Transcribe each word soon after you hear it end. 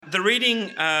The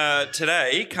reading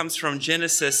today comes from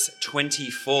Genesis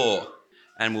 24,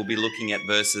 and we'll be looking at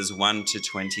verses 1 to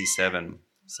 27.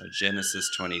 So Genesis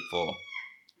 24.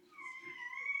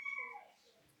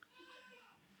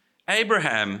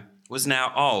 Abraham was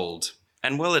now old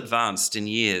and well advanced in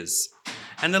years,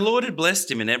 and the Lord had blessed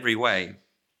him in every way.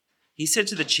 He said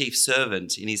to the chief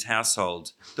servant in his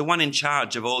household, the one in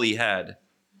charge of all he had,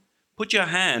 "Put your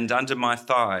hand under my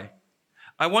thigh.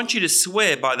 I want you to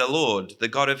swear by the Lord, the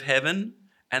God of heaven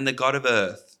and the God of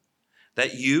earth,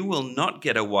 that you will not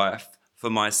get a wife for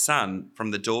my son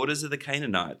from the daughters of the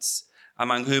Canaanites,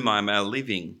 among whom I am now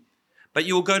living, but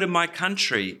you will go to my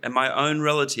country and my own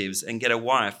relatives and get a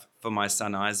wife for my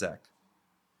son Isaac."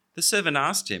 The servant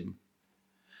asked him,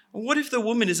 "What if the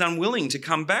woman is unwilling to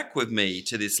come back with me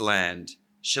to this land?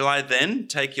 Shall I then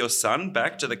take your son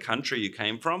back to the country you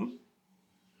came from?"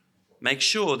 "Make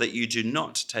sure that you do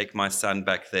not take my son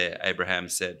back there," Abraham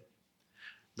said.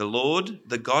 "The Lord,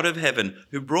 the God of heaven,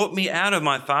 who brought me out of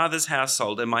my father's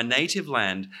household and my native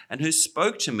land, and who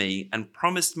spoke to me and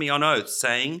promised me on oath,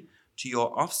 saying, 'To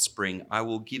your offspring I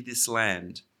will give this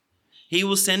land.' He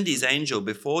will send his angel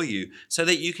before you so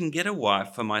that you can get a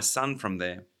wife for my son from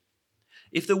there.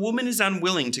 If the woman is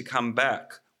unwilling to come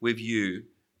back with you,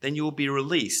 then you will be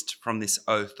released from this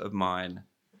oath of mine.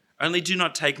 Only do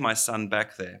not take my son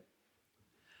back there."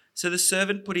 So the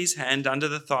servant put his hand under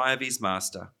the thigh of his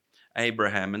master,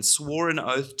 Abraham, and swore an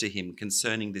oath to him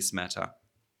concerning this matter.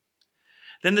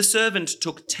 Then the servant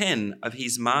took 10 of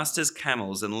his master's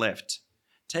camels and left,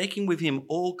 taking with him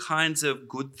all kinds of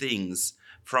good things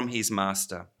from his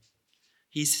master.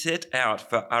 He set out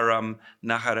for Aram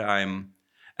Naharaim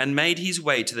and made his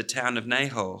way to the town of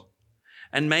Nahor,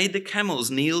 and made the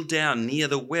camels kneel down near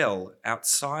the well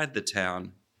outside the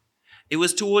town. It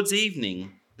was towards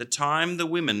evening, the time the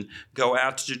women go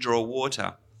out to draw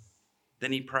water.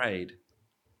 Then he prayed,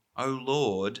 "O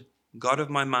Lord, God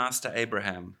of my master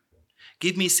Abraham,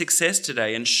 give me success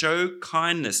today and show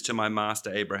kindness to my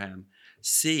master Abraham.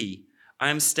 See, I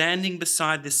am standing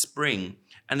beside this spring,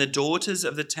 and the daughters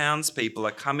of the townspeople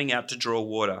are coming out to draw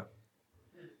water.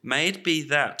 May it be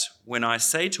that when I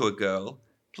say to a girl,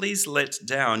 'Please let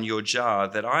down your jar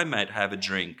that I might have a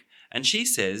drink,' and she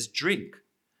says, 'Drink,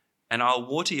 and I'll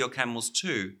water your camels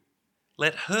too,'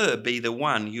 let her be the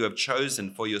one you have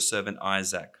chosen for your servant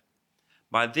Isaac.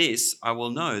 By this I will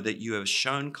know that you have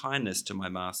shown kindness to my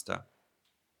master."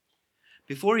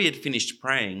 Before he had finished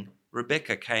praying,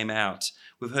 Rebekah came out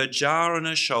with her jar on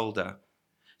her shoulder.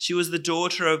 She was the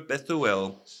daughter of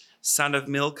Bethuel, son of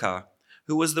Milcah,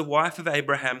 who was the wife of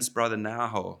Abraham's brother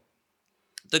Nahor.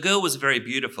 The girl was very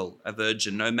beautiful, a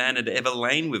virgin. No man had ever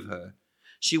lain with her.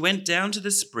 She went down to the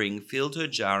spring, filled her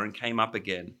jar, and came up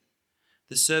again.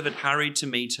 The servant hurried to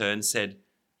meet her and said,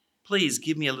 "Please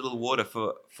give me a little water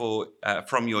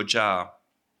from your jar."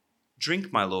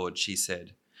 "Drink, my lord," she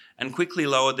said, and quickly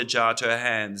lowered the jar to her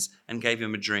hands and gave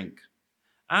him a drink.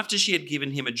 After she had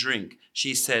given him a drink,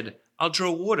 she said, "I'll draw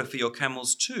water for your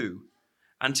camels too,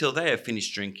 until they have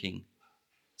finished drinking."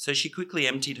 So she quickly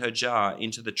emptied her jar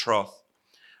into the trough,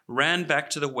 ran back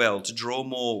to the well to draw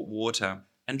more water,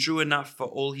 and drew enough for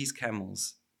all his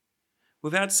camels.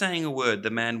 Without saying a word, the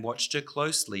man watched her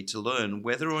closely to learn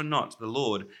whether or not the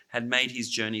Lord had made his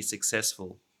journey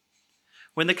successful.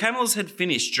 When the camels had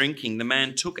finished drinking, the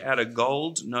man took out a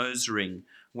gold nose ring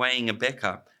weighing a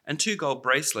becker and 2 gold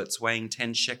bracelets weighing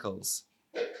 10 shekels.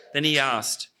 Then he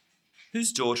asked,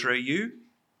 "Whose daughter are you?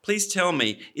 Please tell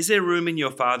me, is there room in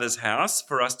your father's house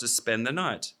for us to spend the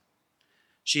night?"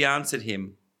 She answered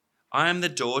him, "I am the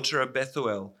daughter of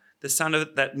Bethuel, the son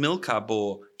of that Milcah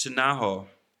bore to Nahor."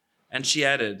 And she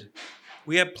added,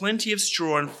 "We have plenty of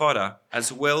straw and fodder,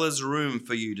 as well as room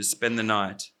for you to spend the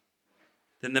night."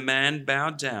 Then the man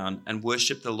bowed down and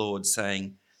worshipped the Lord,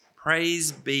 saying,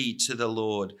 "Praise be to the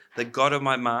Lord, the God of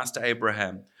my master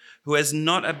Abraham, who has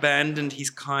not abandoned his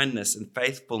kindness and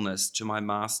faithfulness to my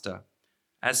master.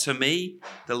 As for me,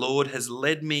 the Lord has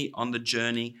led me on the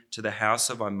journey to the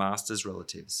house of my master's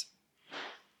relatives."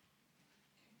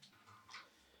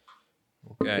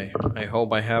 Okay, I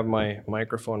hope I have my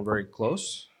microphone very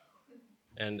close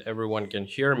and everyone can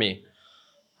hear me.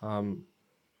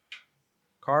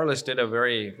 Carlos did a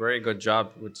very, very good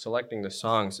job with selecting the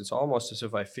songs. It's almost as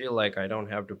if I feel like I don't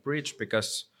have to preach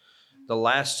because the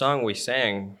last song we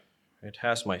sang, it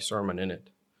has my sermon in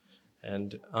it.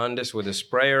 And on this with his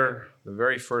prayer, the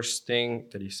very first thing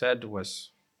that he said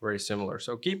was very similar.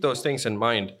 So keep those things in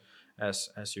mind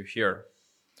as you hear.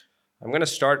 I'm going to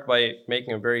start by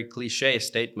making a very cliche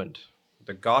statement.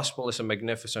 The gospel is a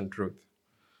magnificent truth,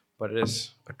 but it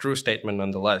is a true statement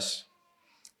nonetheless.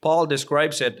 Paul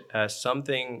describes it as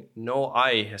something no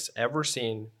eye has ever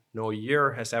seen, no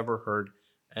ear has ever heard,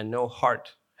 and no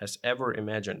heart has ever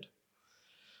imagined.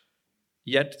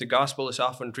 Yet the gospel is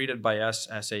often treated by us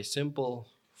as a simple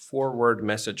four-word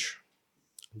message: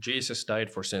 Jesus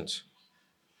died for sins,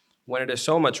 when it is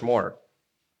so much more.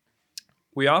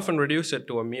 We often reduce it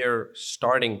to a mere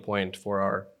starting point for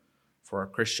our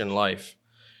Christian life,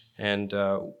 and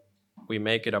we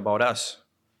make it about us,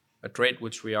 a trait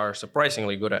which we are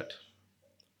surprisingly good at.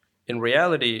 In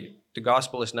reality, the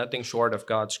gospel is nothing short of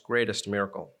God's greatest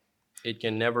miracle. It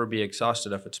can never be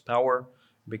exhausted of its power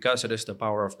because it is the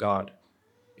power of God.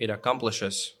 It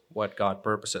accomplishes what God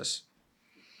purposes.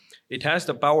 It has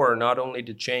the power not only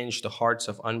to change the hearts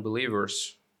of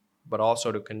unbelievers, but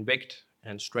also to convict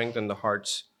and strengthen the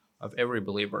hearts of every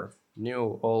believer,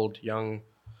 new, old, young,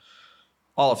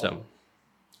 all of them.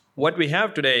 What we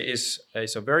have today is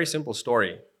a very simple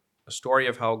story, a story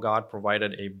of how God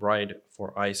provided a bride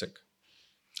for Isaac.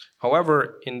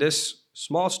 However, in this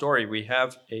small story, we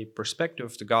have a perspective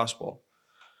of the gospel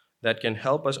that can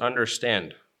help us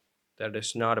understand that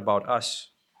it's not about us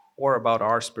or about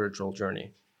our spiritual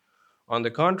journey. On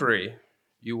the contrary,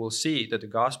 you will see that the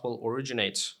gospel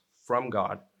originates from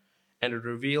God and it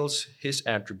reveals his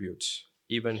attributes,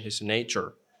 even his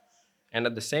nature. And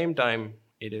at the same time,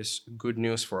 it is good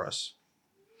news for us.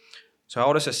 So,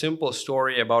 how does a simple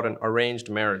story about an arranged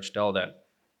marriage tell that?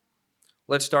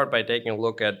 Let's start by taking a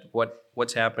look at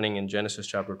what's happening in Genesis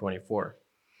chapter 24.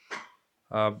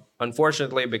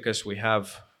 Unfortunately, because we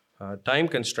have time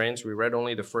constraints, we read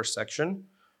only the first section,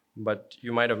 but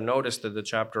you might have noticed that the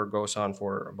chapter goes on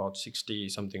for about 60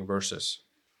 something verses.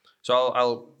 So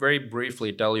I'll very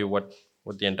briefly tell you what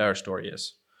the entire story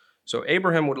is. So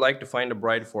Abraham would like to find a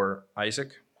bride for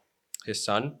Isaac, his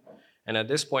son, and at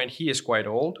this point he is quite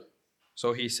old.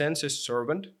 So he sends his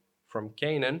servant from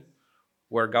Canaan,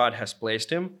 where God has placed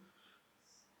him,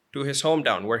 to his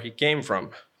hometown, where he came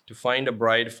from, to find a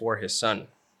bride for his son.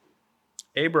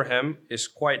 Abraham is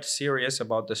quite serious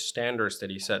about the standards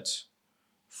that he sets.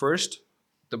 First,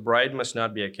 the bride must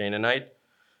not be a Canaanite.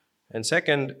 And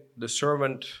second, the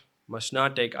servant must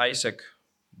not take Isaac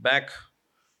back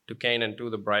to Canaan to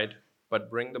the bride, but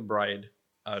bring the bride,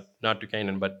 not to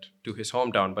Canaan, but to his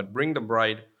hometown, but bring the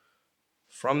bride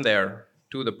from there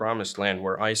to the promised land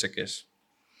where Isaac is.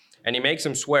 And he makes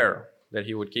him swear that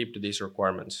he would keep to these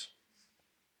requirements.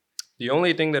 The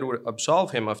only thing that would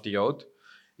absolve him of the oath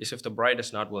is if the bride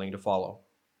is not willing to follow.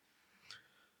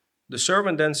 The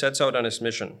servant then sets out on his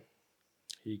mission.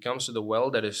 He comes to the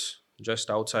well that is just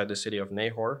outside the city of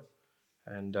Nahor.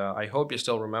 And I hope you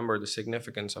still remember the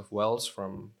significance of wells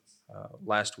from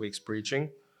last week's preaching.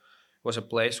 It was a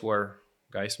place where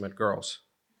guys met girls.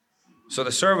 So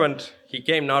the servant, he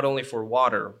came not only for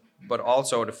water, but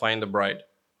also to find the bride.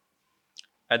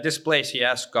 At this place, he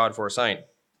asked God for a sign.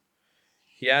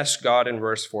 He asked God in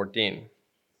verse 14,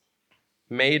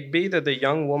 "May it be that the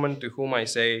young woman to whom I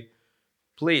say,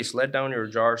 'Please let down your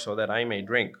jar so that I may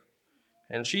drink,'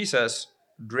 and she says,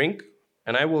 'Drink,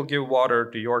 and I will give water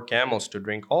to your camels to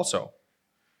drink also,'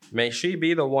 may she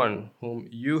be the one whom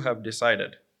you have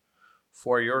decided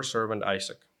for your servant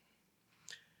Isaac."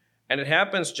 And it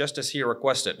happens just as he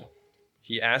requested.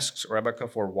 He asks Rebekah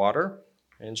for water,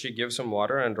 and she gives him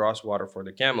water and draws water for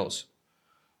the camels.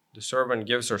 The servant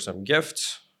gives her some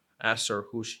gifts, asks her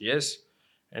who she is,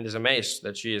 and is amazed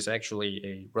that she is actually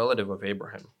a relative of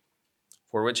Abraham,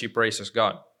 for which he praises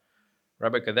God.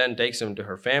 Rebekah then takes him to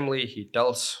her family. He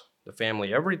tells the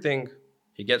family everything.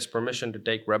 He gets permission to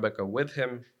take Rebekah with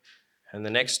him, and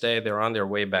the next day they're on their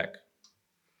way back.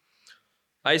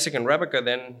 Isaac and Rebekah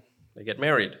then, they get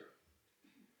married.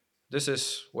 This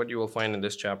is what you will find in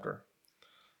this chapter.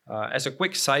 As a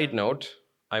quick side note,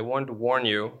 I want to warn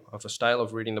you of a style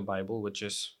of reading the Bible which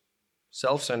is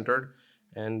self-centered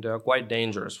and quite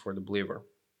dangerous for the believer.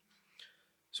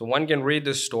 So one can read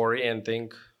this story and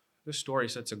think, this story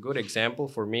sets a good example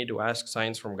for me to ask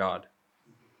signs from God.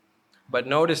 But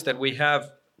notice that we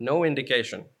have no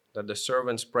indication that the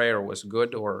servant's prayer was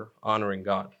good or honoring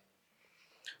God.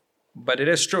 But it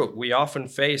is true, we often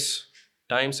face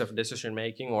times of decision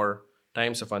making or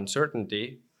times of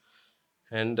uncertainty.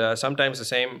 And sometimes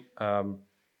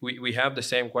we have the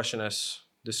same question as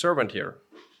the servant here.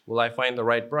 Will I find the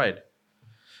right bride?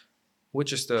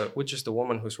 Which is the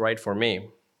woman who's right for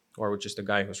me? Or which is the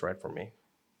guy who's right for me?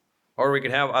 Or we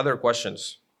could have other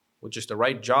questions. Which is the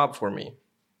right job for me?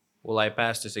 Will I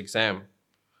pass this exam?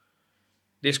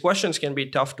 These questions can be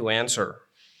tough to answer,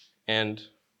 and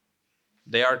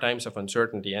they are times of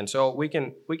uncertainty. And so we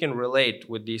can relate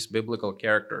with these biblical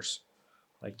characters,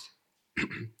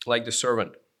 like the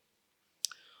servant.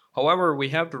 However, we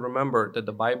have to remember that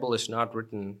the Bible is not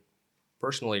written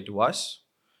personally to us,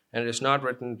 And it is not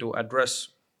written to address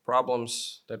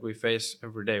problems that we face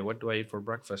every day. What do I eat for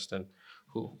breakfast, and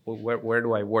where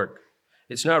do I work?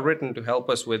 It's not written to help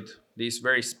us with these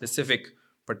very specific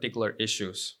particular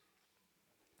issues.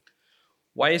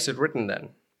 Why is it written then?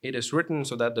 It is written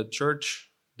so that the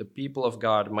church, the people of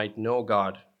God, might know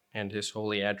God and his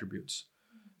holy attributes,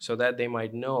 so that they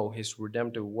might know his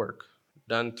redemptive work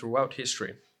done throughout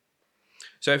history.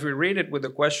 So if we read it with the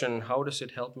question, how does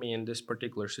it help me in this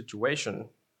particular situation,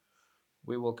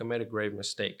 we will commit a grave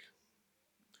mistake.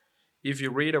 If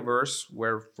you read a verse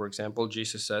where, for example,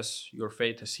 Jesus says, your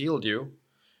faith has healed you,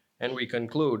 and we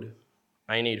conclude,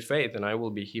 I need faith and I will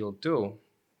be healed too,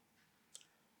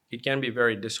 it can be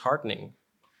very disheartening,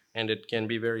 and it can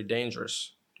be very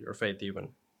dangerous to your faith even.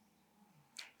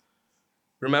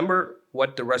 Remember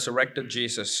what the resurrected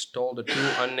Jesus told the two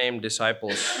unnamed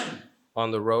disciples on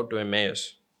the road to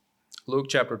Emmaus. Luke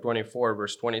chapter 24,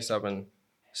 verse 27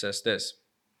 says this,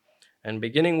 and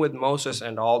beginning with Moses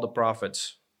and all the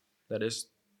prophets, that is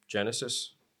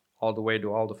Genesis, all the way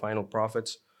to all the final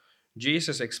prophets,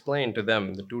 Jesus explained to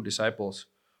them, the two disciples,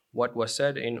 what was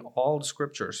said in all the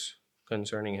scriptures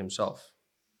concerning himself.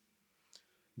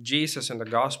 Jesus and the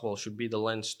gospel should be the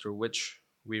lens through which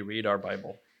we read our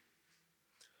Bible.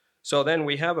 So then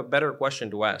we have a better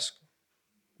question to ask.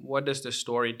 What does this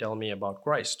story tell me about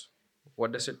Christ?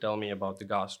 What does it tell me about the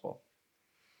gospel?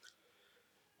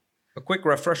 A quick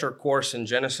refresher course in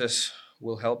Genesis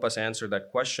will help us answer that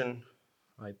question.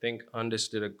 I think Andis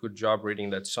did a good job reading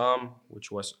that psalm, which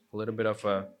was a little bit of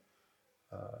a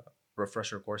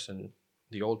refresher course in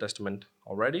the Old Testament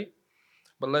already.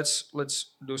 But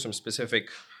let's do some specific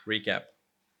recap.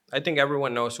 I think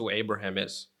everyone knows who Abraham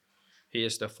is. He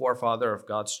is the forefather of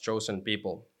God's chosen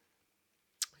people.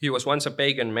 He was once a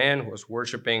pagan man who was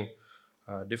worshiping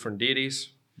different deities,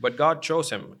 but God chose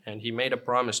him and he made a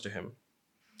promise to him.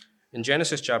 In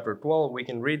Genesis chapter 12, we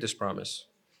can read this promise.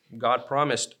 God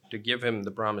promised to give him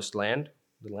the promised land,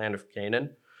 the land of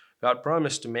Canaan. God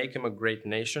promised to make him a great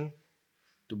nation,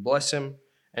 to bless him,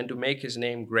 and to make his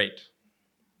name great.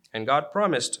 And God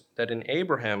promised that in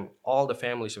Abraham, all the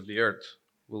families of the earth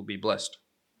will be blessed.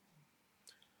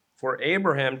 For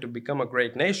Abraham to become a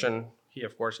great nation, he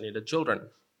of course needed children.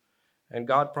 And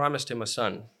God promised him a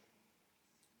son.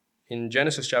 In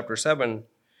Genesis chapter 7,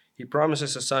 he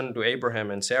promises a son to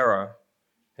Abraham and Sarah,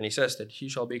 and he says that he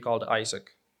shall be called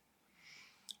Isaac.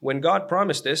 When God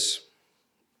promised this,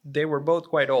 they were both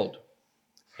quite old,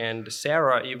 and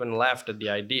Sarah even laughed at the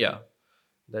idea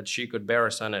that she could bear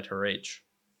a son at her age.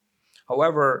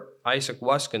 However, Isaac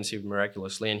was conceived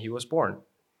miraculously and he was born.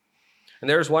 And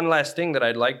there's one last thing that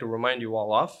I'd like to remind you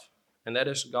all of, and that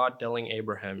is God telling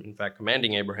Abraham, in fact,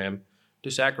 commanding Abraham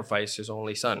to sacrifice his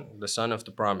only son, the son of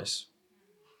the promise.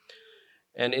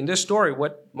 And in this story,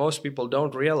 what most people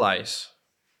don't realize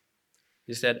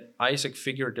is that Isaac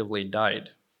figuratively died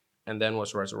and then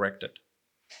was resurrected.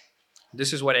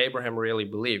 This is what Abraham really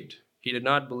believed. He did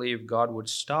not believe God would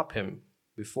stop him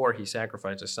before he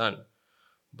sacrificed his son,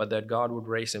 but that God would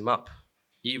raise him up,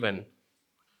 even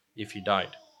if he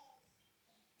died.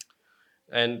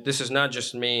 And this is not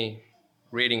just me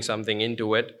reading something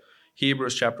into it.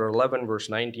 Hebrews chapter 11, verse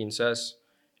 19 says,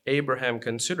 Abraham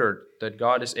considered that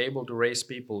God is able to raise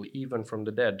people even from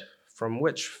the dead, from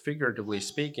which, figuratively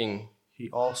speaking, he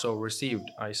also received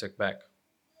Isaac back.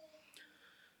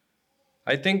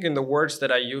 I think in the words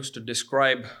that I used to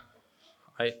describe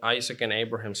Isaac and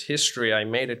Abraham's history, I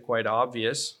made it quite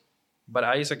obvious, but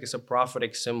Isaac is a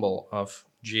prophetic symbol of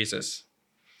Jesus.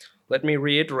 Let me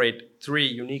reiterate 3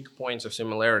 unique points of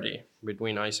similarity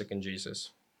between Isaac and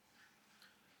Jesus.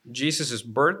 Jesus'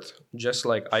 birth, just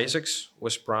like Isaac's,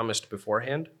 was promised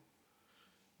beforehand.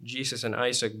 Jesus and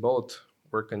Isaac both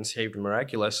were conceived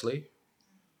miraculously.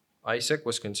 Isaac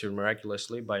was conceived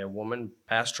miraculously by a woman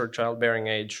past her childbearing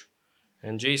age,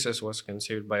 and Jesus was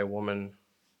conceived by a woman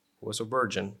who was a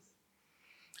virgin.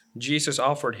 Jesus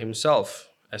offered himself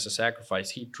as a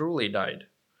sacrifice. He truly died,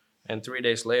 and 3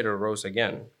 days later rose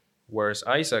again, whereas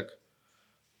Isaac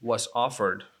was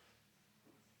offered,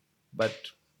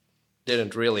 but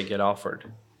didn't really get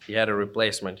offered. He had a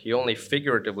replacement. He only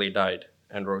figuratively died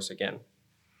and rose again.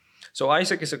 So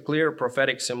Isaac is a clear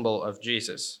prophetic symbol of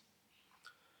Jesus.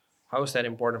 How is that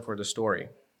important for the story?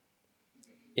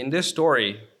 In this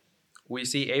story, we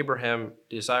see Abraham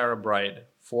desire a bride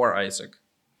for Isaac.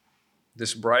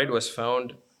 This bride was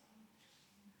found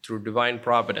through divine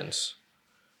providence.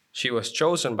 She was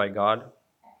chosen by God,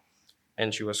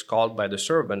 and she was called by the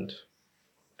servant,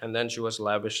 and then she was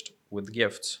lavished with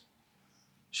gifts.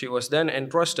 She was then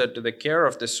entrusted to the care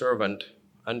of the servant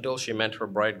until she met her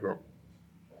bridegroom.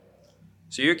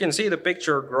 So you can see the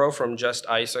picture grow from just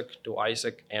Isaac to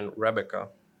Isaac and Rebekah.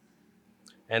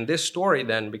 And this story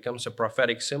then becomes a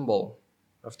prophetic symbol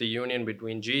of the union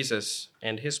between Jesus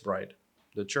and his bride,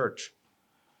 the church.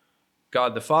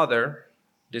 God the Father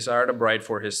desired a bride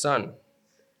for his Son.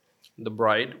 The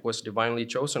bride was divinely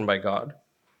chosen by God.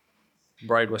 The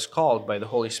bride was called by the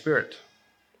Holy Spirit,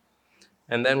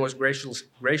 and then was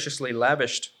graciously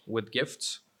lavished with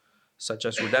gifts such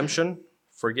as redemption,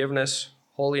 forgiveness,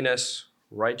 holiness,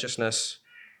 righteousness,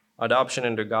 adoption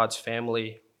into God's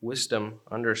family, wisdom,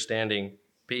 understanding,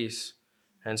 peace,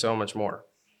 and so much more.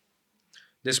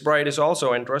 This bride is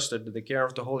also entrusted to the care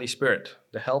of the Holy Spirit,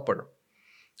 the Helper,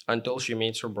 until she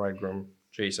meets her bridegroom,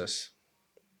 Jesus.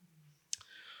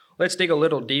 Let's dig a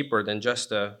little deeper than just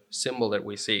the symbol that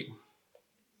we see.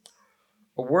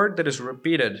 A word that is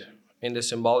repeated in the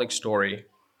symbolic story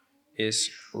is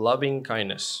loving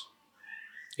kindness.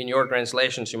 In your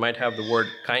translations, you might have the word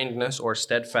kindness or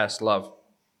steadfast love.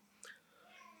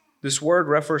 This word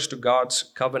refers to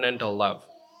God's covenantal love.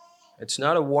 It's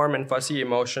not a warm and fuzzy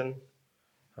emotion.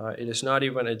 It is not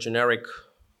even a generic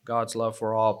God's love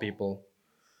for all people.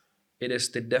 It is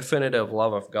the definitive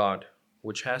love of God,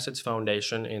 which has its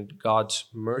foundation in God's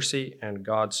mercy and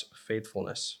God's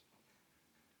faithfulness.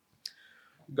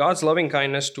 God's loving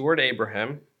kindness toward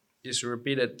Abraham is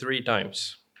repeated 3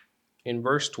 times. In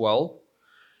verse 12,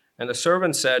 and the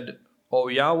servant said, O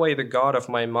Yahweh, the God of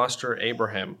my master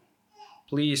Abraham,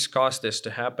 please cause this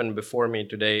to happen before me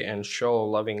today and show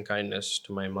loving kindness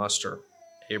to my master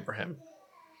Abraham.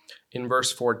 In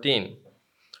verse 14,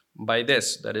 by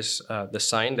this, that is the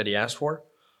sign that he asked for,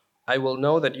 I will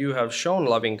know that you have shown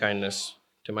loving kindness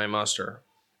to my master.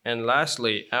 And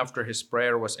lastly, after his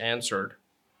prayer was answered,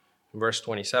 verse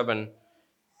 27,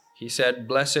 he said,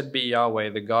 Blessed be Yahweh,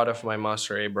 the God of my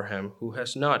master Abraham, who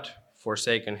has not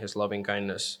forsaken his loving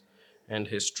kindness and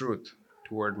his truth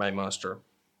toward my master.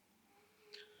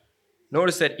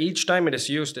 Notice that each time it is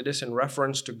used, it is in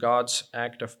reference to God's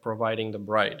act of providing the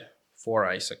bride for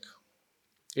Isaac.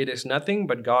 It is nothing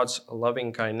but God's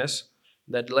loving kindness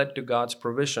that led to God's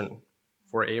provision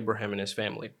for Abraham and his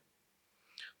family.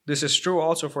 This is true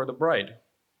also for the bride.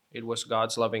 It was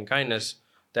God's loving kindness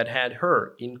that had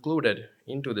her included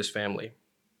into this family.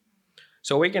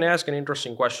 So we can ask an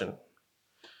interesting question.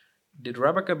 Did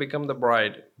Rebekah become the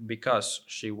bride because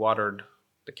she watered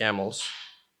the camels?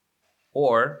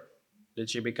 Or did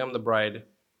she become the bride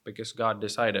because God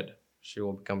decided she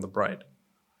will become the bride?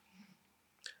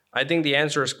 I think the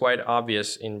answer is quite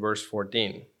obvious in verse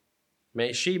 14.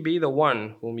 May she be the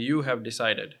one whom you have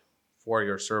decided for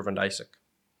your servant Isaac.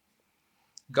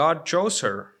 God chose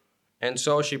her, and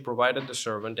so she provided the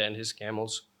servant and his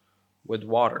camels with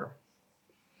water.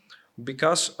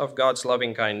 Because of God's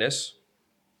loving kindness,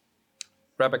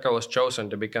 Rebekah was chosen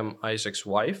to become Isaac's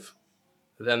wife,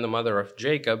 then the mother of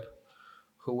Jacob,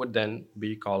 who would then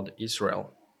be called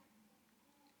Israel.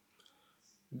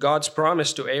 God's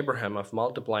promise to Abraham of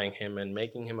multiplying him and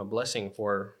making him a blessing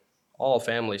for all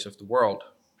families of the world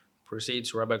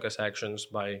precedes Rebekah's actions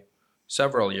by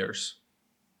several years.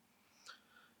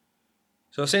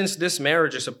 So since this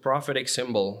marriage is a prophetic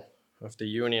symbol of the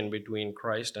union between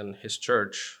Christ and his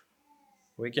church,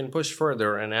 we can push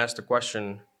further and ask the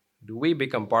question, do we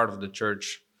become part of the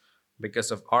church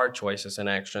because of our choices and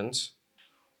actions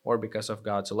or because of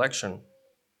God's election?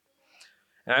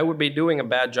 And I would be doing a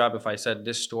bad job if I said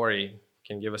this story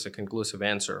can give us a conclusive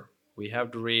answer. We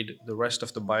have to read the rest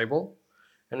of the Bible,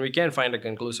 and we can't find a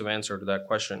conclusive answer to that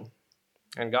question.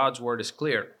 And God's word is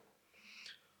clear.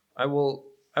 I will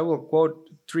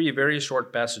quote 3 very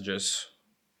short passages.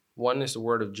 One is the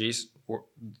word of Jesus.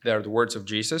 They are the words of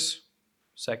Jesus.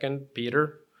 Second,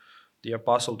 Peter, the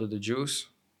apostle to the Jews.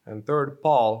 And third,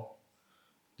 Paul,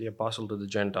 the apostle to the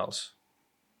Gentiles.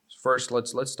 First,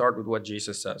 let's start with what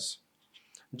Jesus says.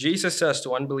 Jesus says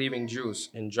to unbelieving Jews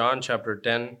in John chapter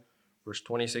 10, verse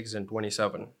 26 and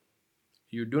 27,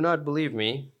 You do not believe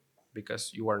me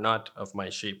because you are not of my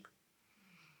sheep.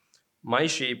 My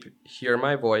sheep hear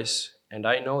my voice, and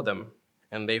I know them,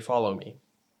 and they follow me.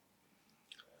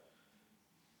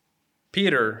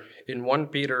 Peter, in 1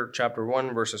 Peter chapter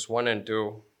 1, verses 1 and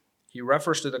 2, he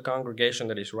refers to the congregation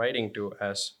that he's writing to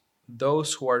as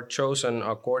those who are chosen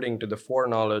according to the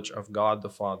foreknowledge of God the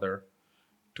Father,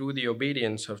 to the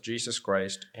obedience of Jesus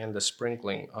Christ and the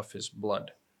sprinkling of his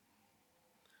blood.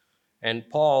 And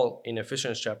Paul, in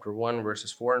Ephesians chapter 1,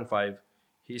 verses 4 and 5,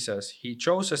 he says, He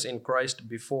chose us in Christ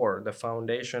before the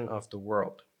foundation of the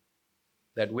world,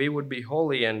 that we would be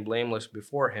holy and blameless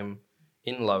before him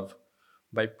in love,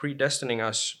 by predestining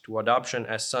us to adoption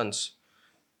as sons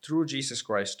through Jesus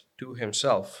Christ to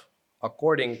himself,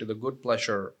 according to the good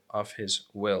pleasure of his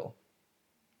will.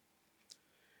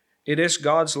 It is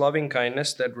God's loving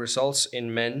kindness that results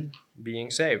in men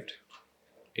being saved.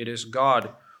 It is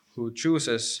God who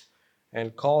chooses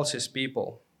and calls his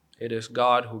people. It is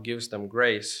God who gives them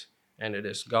grace, and it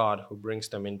is God who brings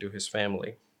them into his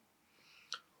family.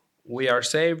 We are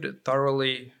saved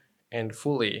thoroughly and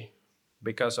fully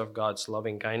because of God's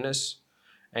loving kindness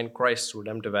and Christ's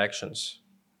redemptive actions,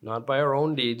 not by our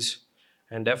own deeds,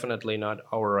 and definitely not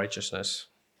our righteousness.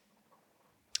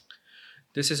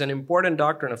 This is an important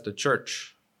doctrine of the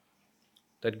church,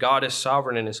 that God is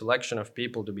sovereign in his election of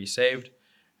people to be saved,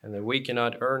 and that we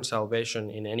cannot earn salvation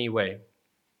in any way.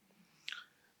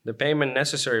 The payment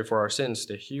necessary for our sins,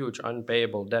 the huge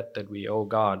unpayable debt that we owe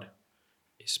God,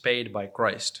 is paid by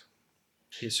Christ.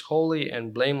 His holy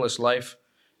and blameless life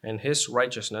and his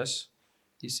righteousness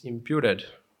is imputed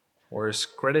or is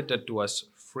credited to us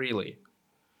freely.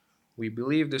 We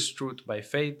believe this truth by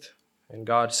faith, and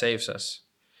God saves us.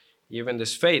 Even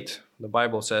this faith, the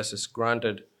Bible says, is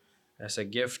granted as a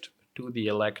gift to the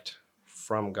elect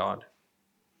from God.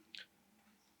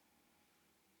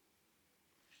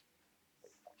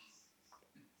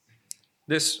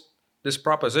 This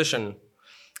proposition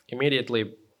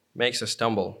immediately makes us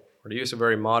stumble, or to use a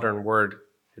very modern word,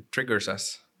 it triggers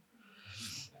us.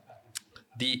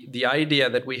 The idea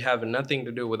that we have nothing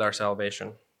to do with our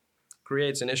salvation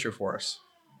creates an issue for us.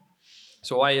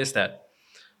 So why is that?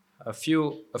 A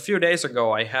few days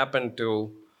ago, I happened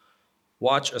to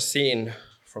watch a scene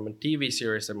from a TV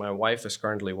series that my wife is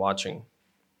currently watching.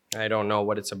 I don't know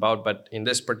what it's about, but in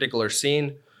this particular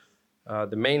scene,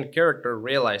 the main character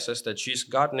realizes that she's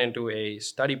gotten into a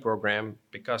study program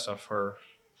because of her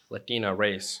Latina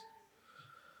race.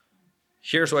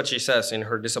 Here's what she says in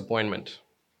her disappointment.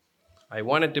 I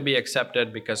wanted to be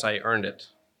accepted because I earned it.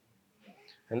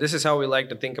 And this is how we like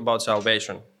to think about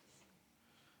salvation.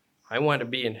 I want to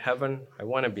be in heaven, I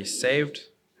want to be saved,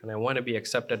 and I want to be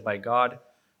accepted by God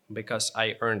because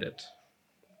I earned it.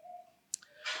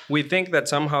 We think that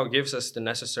somehow gives us the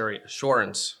necessary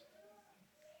assurance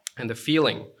and the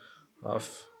feeling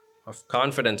of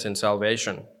confidence in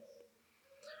salvation.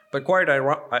 But quite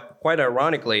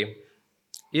ironically,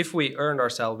 if we earned our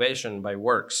salvation by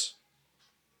works,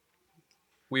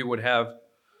 we would have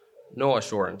no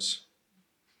assurance.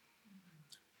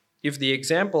 If the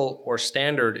example or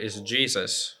standard is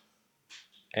Jesus,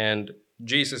 and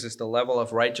Jesus is the level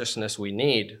of righteousness we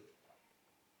need,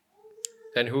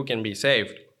 then who can be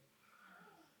saved?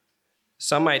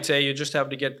 Some might say you just have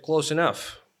to get close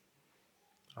enough.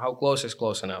 How close is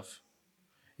close enough?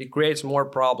 It creates more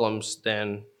problems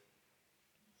than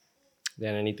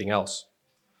anything else.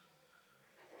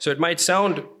 So it might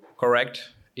sound correct,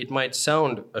 it might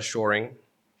sound assuring,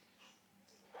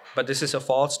 but this is a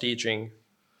false teaching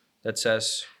that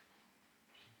says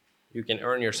you can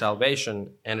earn your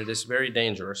salvation, and it is very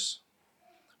dangerous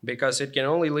because it can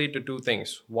only lead to two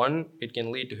things. One, it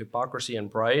can lead to hypocrisy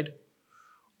and pride,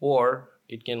 or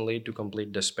it can lead to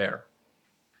complete despair.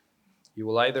 You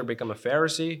will either become a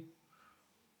Pharisee,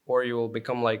 or you will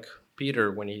become like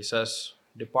Peter when he says,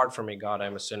 "Depart from me, God, I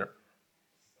am a sinner."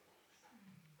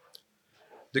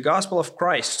 The gospel of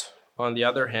Christ, on the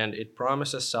other hand, it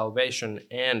promises salvation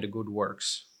and good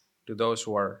works to those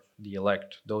who are the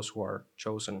elect, those who are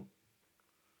chosen.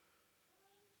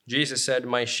 Jesus said,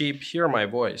 "My sheep hear my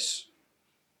voice."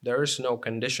 There is no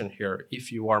condition here.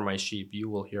 If you are my sheep, you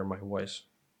will hear my voice.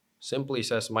 Simply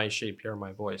says, "My sheep hear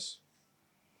my voice."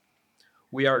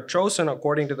 We are chosen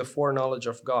according to the foreknowledge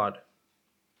of God.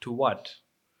 To what?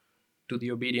 To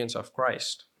the obedience of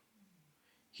Christ.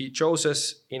 He chose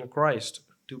us in Christ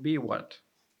to be what?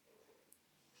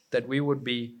 That we would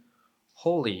be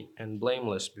holy and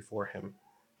blameless before him.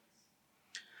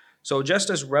 So just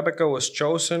as Rebekah was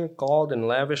chosen, called, and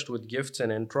lavished with gifts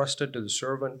and entrusted to the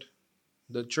servant,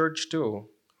 the church too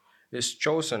is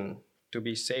chosen to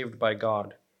be saved by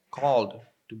God, called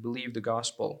to believe the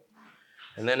gospel,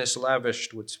 and then is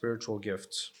lavished with spiritual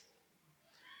gifts.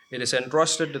 It is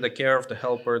entrusted to the care of the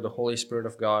Helper, the Holy Spirit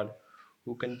of God,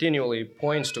 who continually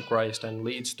points to Christ and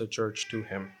leads the church to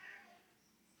him.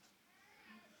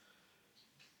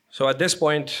 So at this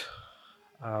point,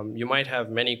 you might have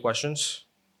many questions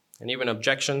and even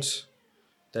objections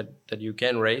that you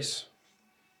can raise.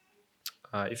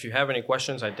 If you have any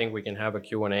questions, I think we can have a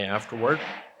Q&A afterward,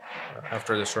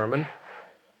 after the sermon.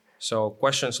 So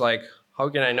questions like, how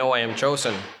can I know I am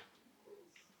chosen?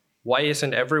 Why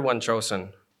isn't everyone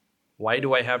chosen? Why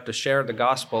do I have to share the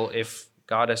gospel if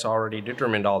God has already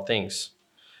determined all things?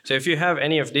 So if you have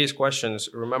any of these questions,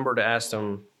 remember to ask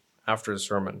them after the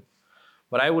sermon.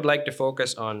 But I would like to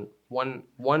focus on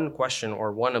one question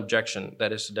or one objection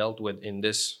that is dealt with in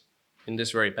this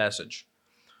very passage.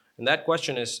 And that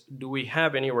question is, do we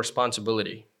have any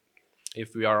responsibility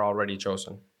if we are already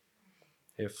chosen?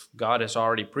 If God has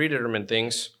already predetermined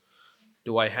things,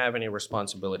 do I have any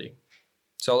responsibility?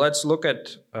 So let's look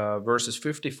at verses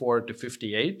 54 to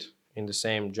 58 in the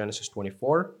same Genesis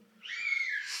 24.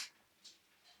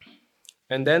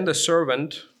 And then the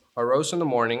servant arose in the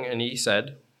morning, and he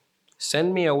said,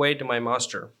 "Send me away to my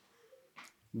master."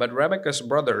 But Rebekah's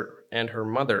brother and her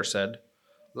mother said,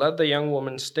 "Let the young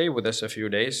woman stay with us a few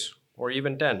days, or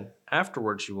even 10.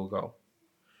 Afterwards she will go."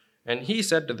 And he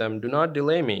said to them, "Do not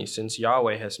delay me, since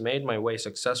Yahweh has made my way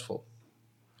successful.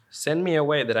 Send me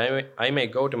away that I may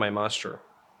go to my master."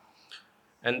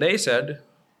 And they said,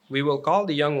 "We will call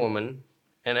the young woman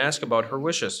and ask about her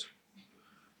wishes."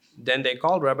 Then they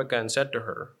called Rebekah and said to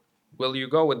her, "Will you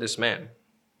go with this man?"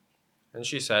 And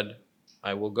she said,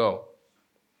 "I will go."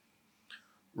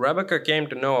 Rebekah came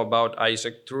to know about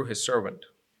Isaac through his servant.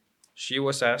 She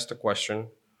was asked the question,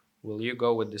 "Will you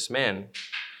go with this man?"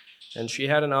 And she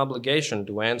had an obligation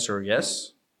to answer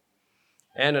yes,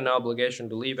 and an obligation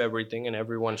to leave everything and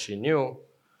everyone she knew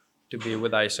to be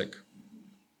with Isaac.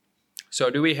 So,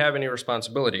 do we have any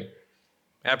responsibility?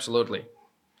 Absolutely.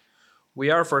 We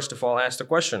are, first of all, asked a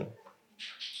question,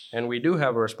 and we do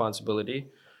have a responsibility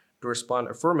to respond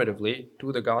affirmatively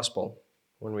to the gospel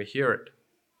when we hear it.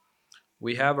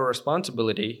 We have a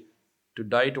responsibility to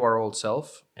die to our old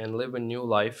self and live a new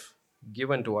life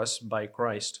given to us by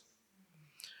Christ.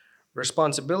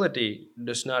 Responsibility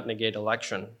does not negate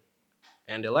election,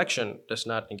 and election does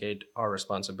not negate our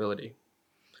responsibility.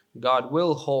 God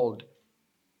will hold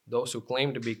those who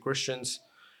claim to be Christians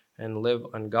and live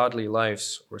ungodly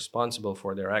lives responsible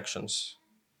for their actions.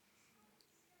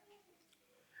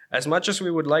 As much as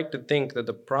we would like to think that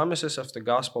the promises of the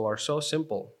gospel are so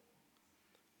simple,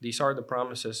 these are the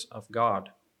promises of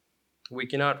God. We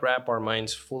cannot wrap our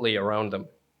minds fully around them.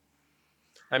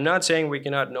 I'm not saying we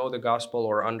cannot know the gospel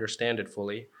or understand it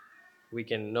fully. We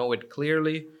can know it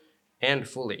clearly and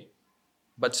fully.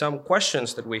 But some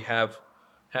questions that we have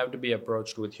to be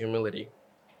approached with humility.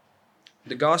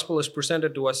 The gospel is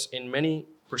presented to us in many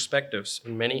perspectives,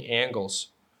 in many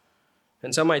angles,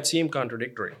 and some might seem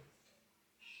contradictory.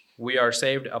 We are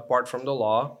saved apart from the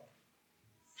law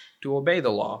to obey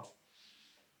the law.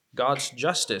 God's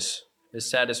justice is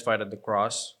satisfied at the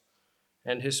cross,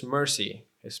 and his mercy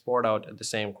is poured out at the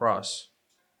same cross.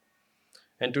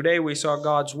 And today we saw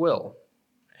God's will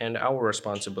and our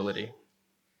responsibility.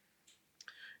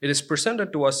 It is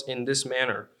presented to us in this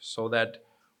manner so that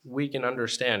we can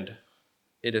understand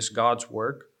it is God's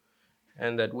work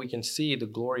and that we can see the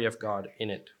glory of God in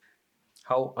it.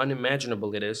 How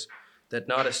unimaginable it is that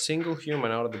not a single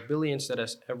human out of the billions that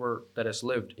has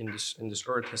lived in this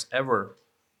earth has ever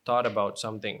thought about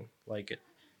something like it.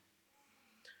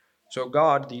 So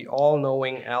God, the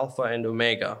all-knowing Alpha and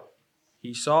Omega,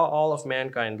 he saw all of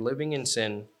mankind living in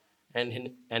sin, and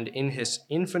in his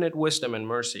infinite wisdom and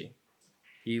mercy,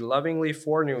 he lovingly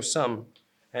foreknew some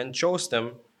and chose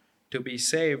them to be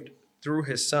saved through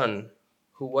his Son,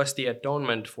 who was the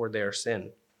atonement for their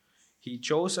sin. He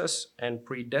chose us and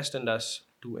predestined us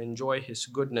to enjoy his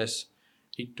goodness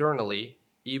eternally,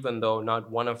 even though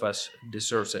not one of us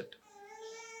deserves it.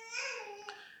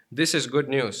 This is good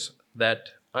news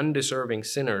that undeserving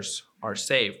sinners are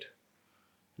saved,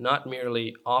 not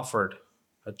merely offered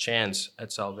a chance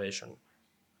at salvation.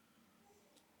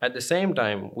 At the same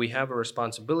time, we have a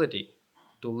responsibility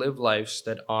to live lives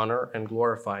that honor and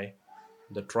glorify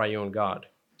the triune God.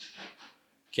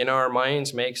 Can our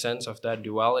minds make sense of that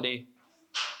duality?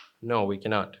 No, we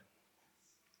cannot.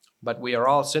 But we are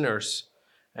all sinners,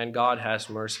 and God has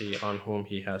mercy on whom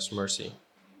he has mercy.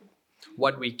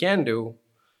 What we can do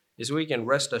is we can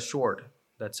rest assured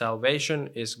that salvation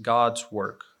is God's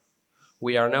work.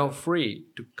 We are now free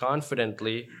to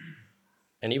confidently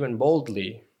and even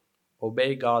boldly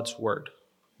obey God's word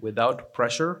without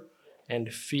pressure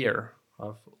and fear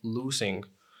of losing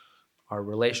our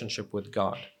relationship with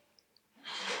God.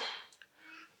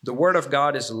 The word of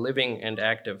God is living and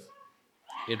active.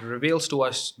 It reveals to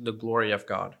us the glory of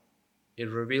God. It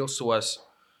reveals to us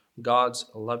God's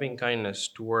loving kindness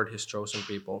toward his chosen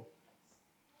people.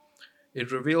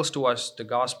 It reveals to us the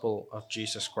gospel of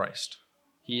Jesus Christ.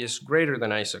 He is greater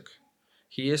than Isaac.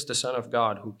 He is the Son of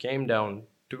God who came down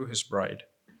to his bride,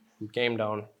 who came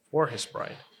down for his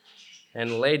bride,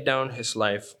 and laid down his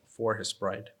life for his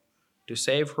bride, to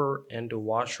save her and to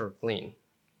wash her clean.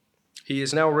 He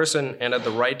is now risen and at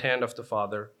the right hand of the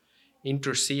Father,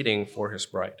 interceding for his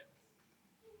bride.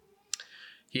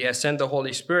 He has sent the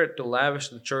Holy Spirit to lavish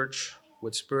the church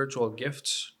with spiritual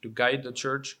gifts, to guide the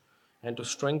church, and to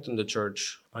strengthen the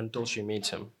church until she meets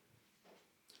him.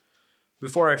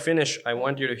 Before I finish, I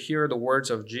want you to hear the words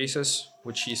of Jesus,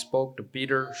 which he spoke to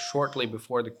Peter shortly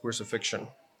before the crucifixion.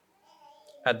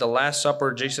 At the Last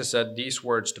Supper, Jesus said these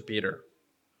words to Peter.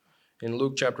 In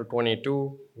Luke chapter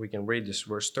 22, we can read this,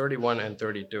 verse 31 and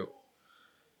 32.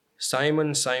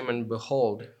 Simon, Simon,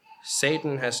 behold,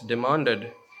 Satan has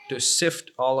demanded to sift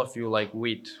all of you like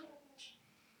wheat.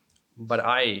 But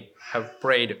I have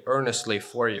prayed earnestly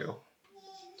for you,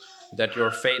 that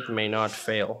your faith may not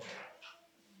fail.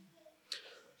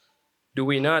 Do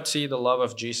we not see the love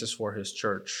of Jesus for his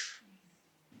church?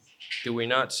 Do we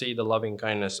not see the loving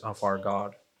kindness of our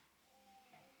God?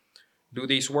 Do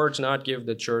these words not give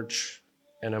the church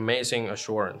an amazing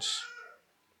assurance?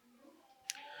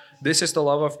 This is the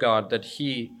love of God, that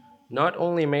he not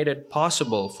only made it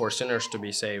possible for sinners to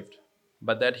be saved,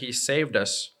 but that he saved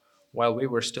us while we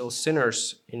were still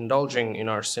sinners, indulging in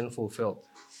our sinful filth.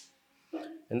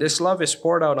 And this love is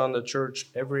poured out on the church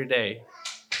every day.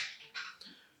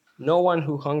 No one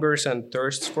who hungers and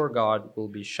thirsts for God will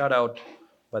be shut out,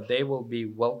 but they will be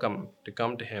welcome to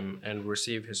come to him and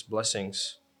receive his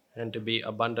blessings and to be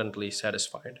abundantly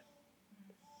satisfied.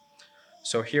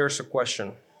 So here's a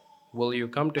question. Will you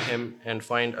come to him and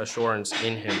find assurance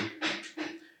in him,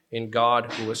 in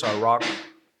God who is our rock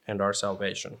and our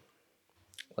salvation?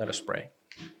 Let us pray.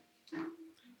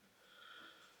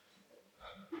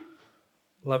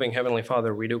 Loving Heavenly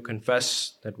Father, we do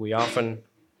confess that we often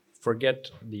forget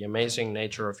the amazing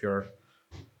nature of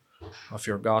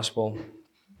your gospel.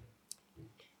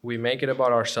 We make it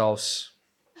about ourselves,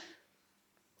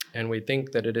 and we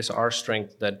think that it is our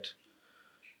strength that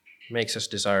makes us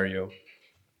desire you.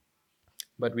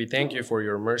 But we thank you for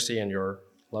your mercy and your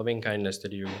loving kindness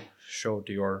that you show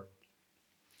to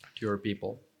your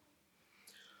people.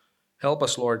 Help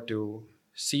us, Lord, to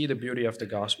see the beauty of the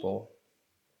gospel,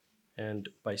 and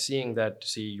by seeing that, to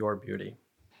see your beauty.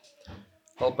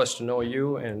 Help us to know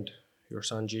you and your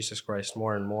Son, Jesus Christ,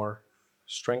 more and more.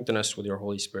 Strengthen us with your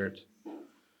Holy Spirit.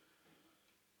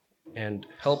 And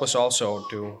help us also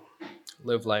to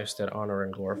live lives that honor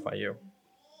and glorify you.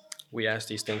 We ask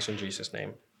these things in Jesus'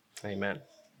 name. Amen.